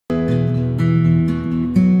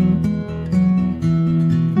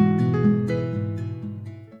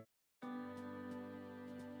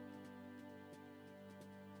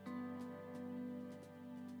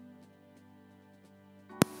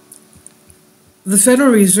The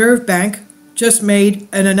Federal Reserve Bank just made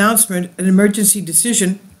an announcement, an emergency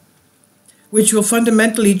decision, which will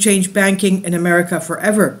fundamentally change banking in America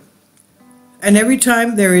forever. And every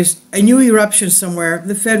time there is a new eruption somewhere,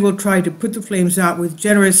 the Fed will try to put the flames out with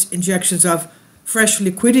generous injections of fresh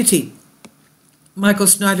liquidity. Michael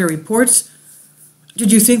Snyder reports,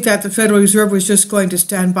 did you think that the Federal Reserve was just going to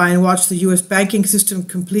stand by and watch the U.S. banking system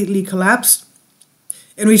completely collapse?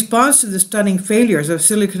 In response to the stunning failures of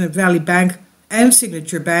Silicon Valley Bank and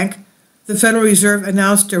Signature Bank, the Federal Reserve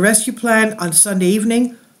announced a rescue plan on Sunday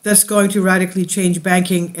evening that's going to radically change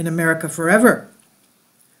banking in America forever.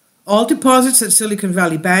 All deposits at Silicon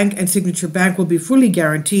Valley Bank and Signature Bank will be fully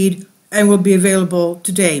guaranteed and will be available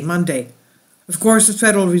today, Monday. Of course, the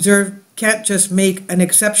Federal Reserve can't just make an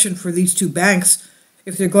exception for these two banks.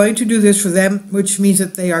 If they're going to do this for them, which means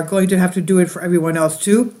that they are going to have to do it for everyone else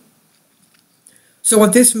too. So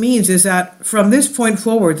what this means is that from this point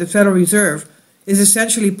forward, the Federal Reserve is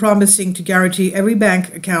essentially promising to guarantee every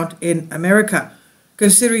bank account in America,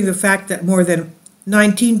 considering the fact that more than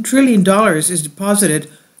 $19 trillion is deposited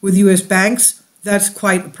with U.S. banks. That's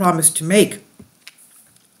quite a promise to make.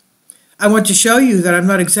 I want to show you that I'm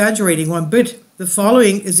not exaggerating one bit. The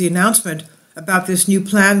following is the announcement about this new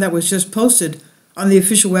plan that was just posted on the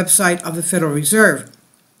official website of the Federal Reserve.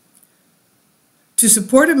 To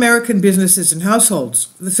support American businesses and households,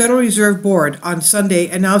 the Federal Reserve Board on Sunday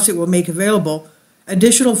announced it will make available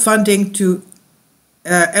additional funding to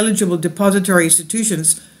eligible depository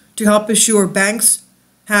institutions to help assure banks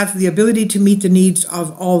have the ability to meet the needs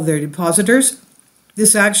of all their depositors.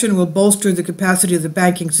 This action will bolster the capacity of the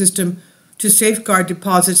banking system to safeguard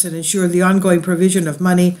deposits and ensure the ongoing provision of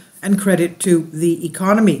money and credit to the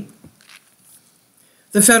economy.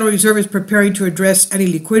 The Federal Reserve is preparing to address any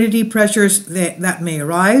liquidity pressures that may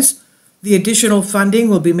arise. The additional funding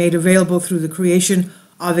will be made available through the creation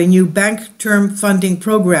of a new Bank Term Funding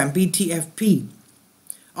Program, BTFP,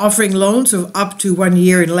 offering loans of up to 1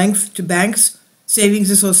 year in length to banks,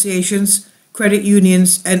 savings associations, credit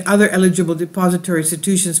unions, and other eligible depository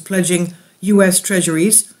institutions pledging U.S.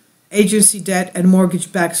 Treasuries, agency debt, and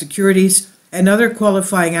mortgage-backed securities, and other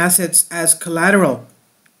qualifying assets as collateral.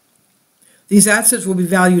 These assets will be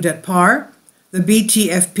valued at par. The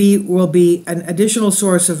BTFP will be an additional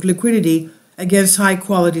source of liquidity against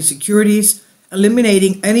high-quality securities,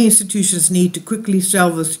 eliminating any institution's need to quickly sell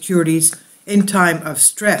the securities in time of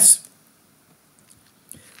stress.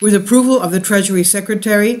 With approval of the Treasury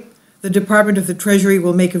Secretary, the Department of the Treasury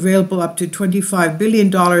will make available up to $25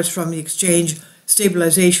 billion from the Exchange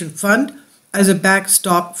Stabilization Fund as a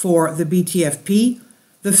backstop for the BTFP.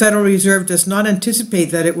 The Federal Reserve does not anticipate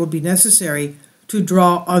that it will be necessary to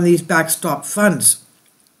draw on these backstop funds.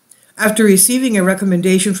 After receiving a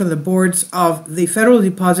recommendation from the boards of the Federal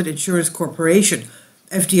Deposit Insurance Corporation,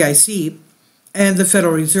 FDIC, and the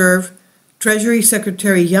Federal Reserve, Treasury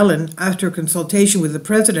Secretary Yellen, after consultation with the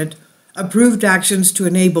President, approved actions to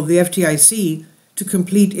enable the FDIC to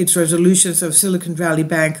complete its resolutions of Silicon Valley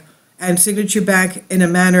Bank and Signature Bank in a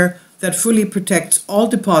manner that fully protects all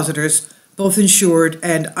depositors, both insured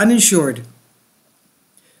and uninsured.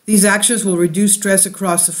 These actions will reduce stress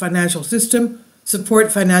across the financial system,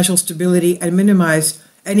 support financial stability, and minimize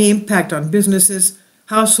any impact on businesses,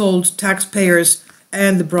 households, taxpayers,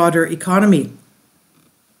 and the broader economy.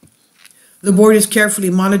 The board is carefully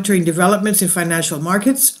monitoring developments in financial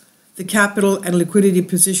markets. The capital and liquidity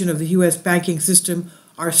position of the U.S. banking system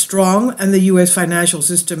are strong, and the U.S. financial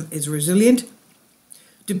system is resilient.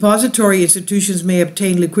 Depository institutions may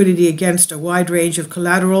obtain liquidity against a wide range of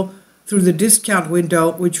collateral through the discount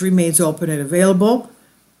window, which remains open and available.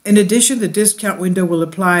 In addition, the discount window will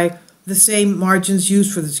apply the same margins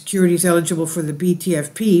used for the securities eligible for the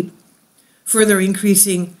BTFP, further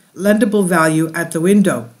increasing lendable value at the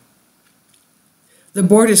window. The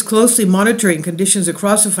board is closely monitoring conditions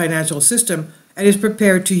across the financial system and is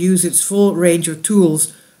prepared to use its full range of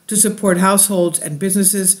tools to support households and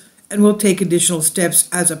businesses, and will take additional steps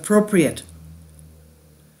as appropriate.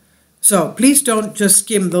 So please don't just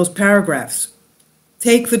skim those paragraphs.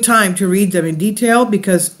 Take the time to read them in detail,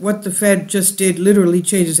 because what the Fed just did literally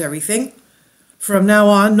changes everything. From now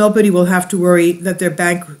on, nobody will have to worry that their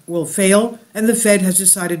bank will fail, and the Fed has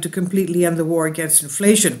decided to completely end the war against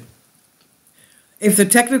inflation. If the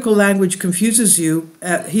technical language confuses you,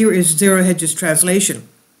 here is Zero Hedge's translation.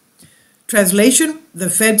 Translation: the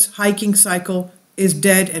Fed's hiking cycle is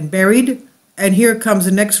dead and buried, and here comes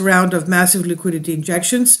the next round of massive liquidity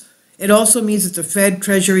injections. It also means that the Fed,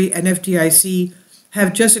 Treasury, and FDIC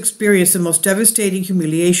have just experienced the most devastating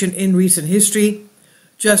humiliation in recent history.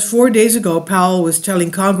 Just 4 days ago, Powell was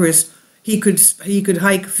telling Congress he could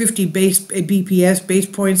hike 50 base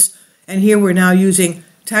points And here we're now using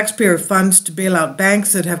taxpayer funds to bail out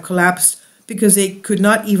banks that have collapsed because they could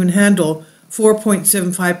not even handle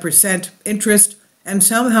 4.75% interest, and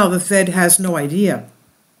somehow the Fed has no idea.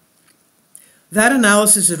 That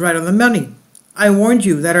analysis is right on the money. I warned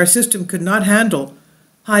you that our system could not handle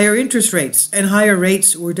higher interest rates, and higher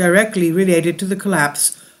rates were directly related to the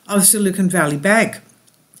collapse of Silicon Valley Bank.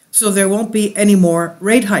 So there won't be any more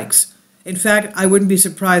rate hikes. In fact, I wouldn't be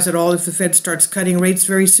surprised at all if the Fed starts cutting rates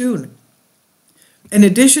very soon. In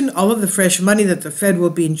addition, all of the fresh money that the Fed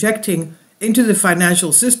will be injecting into the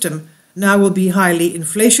financial system now will be highly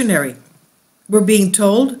inflationary. We're being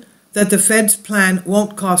told that the Fed's plan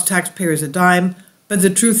won't cost taxpayers a dime, but the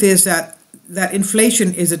truth is that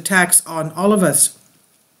inflation is a tax on all of us.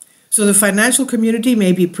 So the financial community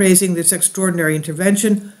may be praising this extraordinary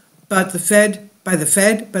intervention by the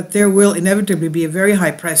Fed, but there will inevitably be a very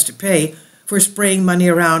high price to pay for spraying money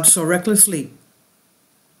around so recklessly.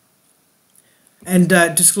 And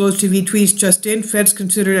Disclosed TV tweets just in, Feds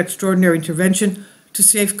considered extraordinary intervention to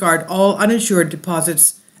safeguard all uninsured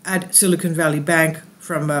deposits at Silicon Valley Bank,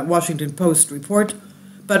 from Washington Post report.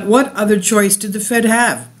 But what other choice did the Fed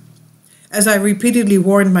have? As I repeatedly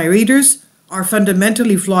warned my readers, our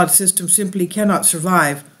fundamentally flawed system simply cannot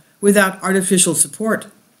survive without artificial support.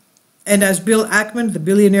 And as Bill Ackman, the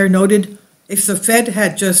billionaire, noted, if the Fed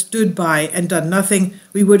had just stood by and done nothing,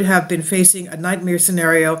 we would have been facing a nightmare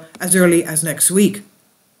scenario as early as next week.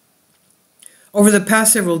 Over the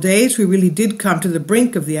past several days, we really did come to the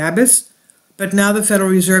brink of the abyss, but now the Federal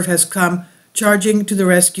Reserve has come charging to the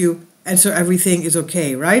rescue, and so everything is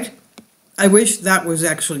okay, right? I wish that was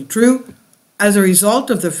actually true. As a result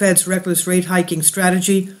of the Fed's reckless rate hiking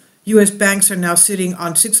strategy, U.S. banks are now sitting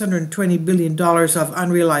on $620 billion of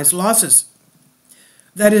unrealized losses.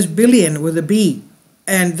 That is billion with a B,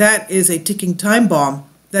 and that is a ticking time bomb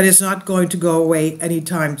that is not going to go away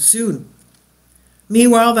anytime soon.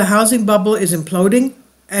 Meanwhile, the housing bubble is imploding,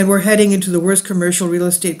 and we're heading into the worst commercial real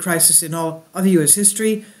estate crisis in all of U.S.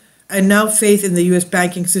 history, and now faith in the U.S.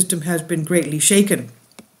 banking system has been greatly shaken.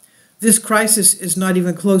 This crisis is not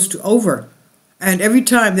even close to over, and every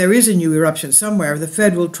time there is a new eruption somewhere, the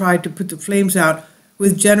Fed will try to put the flames out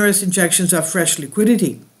with generous injections of fresh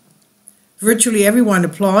liquidity. Virtually everyone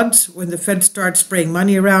applauds when the Fed starts spraying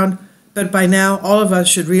money around, but by now all of us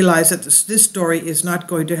should realize that this story is not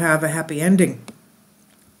going to have a happy ending.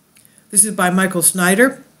 This is by Michael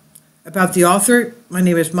Snyder. About the author, my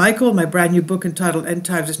name is Michael. My brand new book entitled End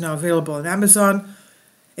Times is now available on Amazon.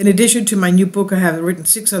 In addition to my new book, I have written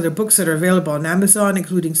 6 other books that are available on Amazon,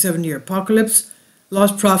 including 7-Year Apocalypse,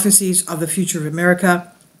 Lost Prophecies of the Future of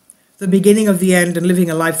America, The Beginning of the End, and Living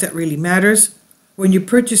a Life That Really Matters. When you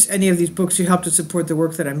purchase any of these books, you help to support the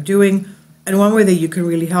work that I'm doing, and one way that you can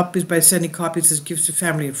really help is by sending copies as gifts to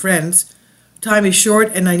family and friends. Time is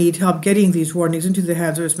short, and I need help getting these warnings into the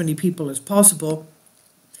hands of as many people as possible.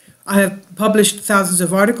 I have published thousands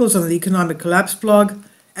of articles on the Economic Collapse blog,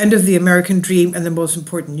 End of the American Dream, and the Most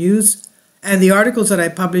Important News, and the articles that I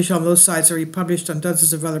publish on those sites are republished on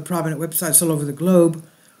dozens of other prominent websites all over the globe.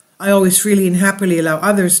 I always freely and happily allow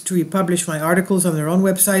others to republish my articles on their own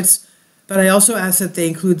websites, but I also ask that they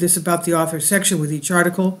include this about the author section with each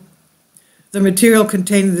article. The material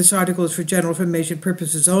contained in this article is for general information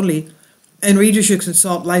purposes only, and readers should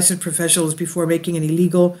consult licensed professionals before making any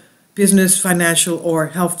legal, business, financial, or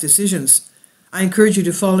health decisions. I encourage you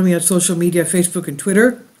to follow me on social media, Facebook and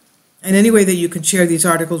Twitter, and any way that you can share these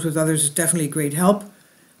articles with others is definitely a great help.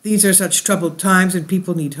 These are such troubled times and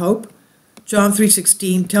people need hope. John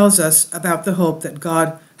 3:16 tells us about the hope that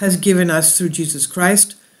God has given us through Jesus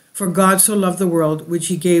Christ. For God so loved the world, which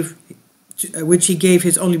he gave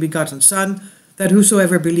his only begotten Son, that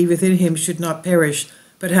whosoever believeth in him should not perish,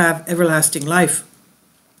 but have everlasting life.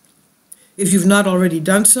 If you've not already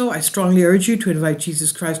done so, I strongly urge you to invite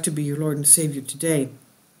Jesus Christ to be your Lord and Savior today.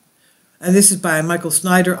 And this is by Michael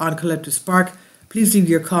Snyder on Collective Spark. Please leave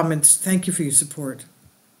your comments. Thank you for your support.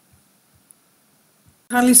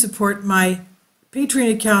 Kindly support my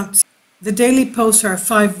Patreon account. The daily posts are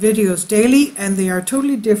 5 videos daily, and they are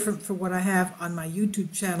totally different from what I have on my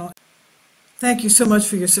YouTube channel. Thank you so much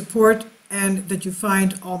for your support and that you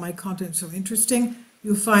find all my content so interesting.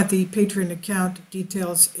 You'll find the Patreon account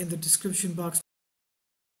details in the description box.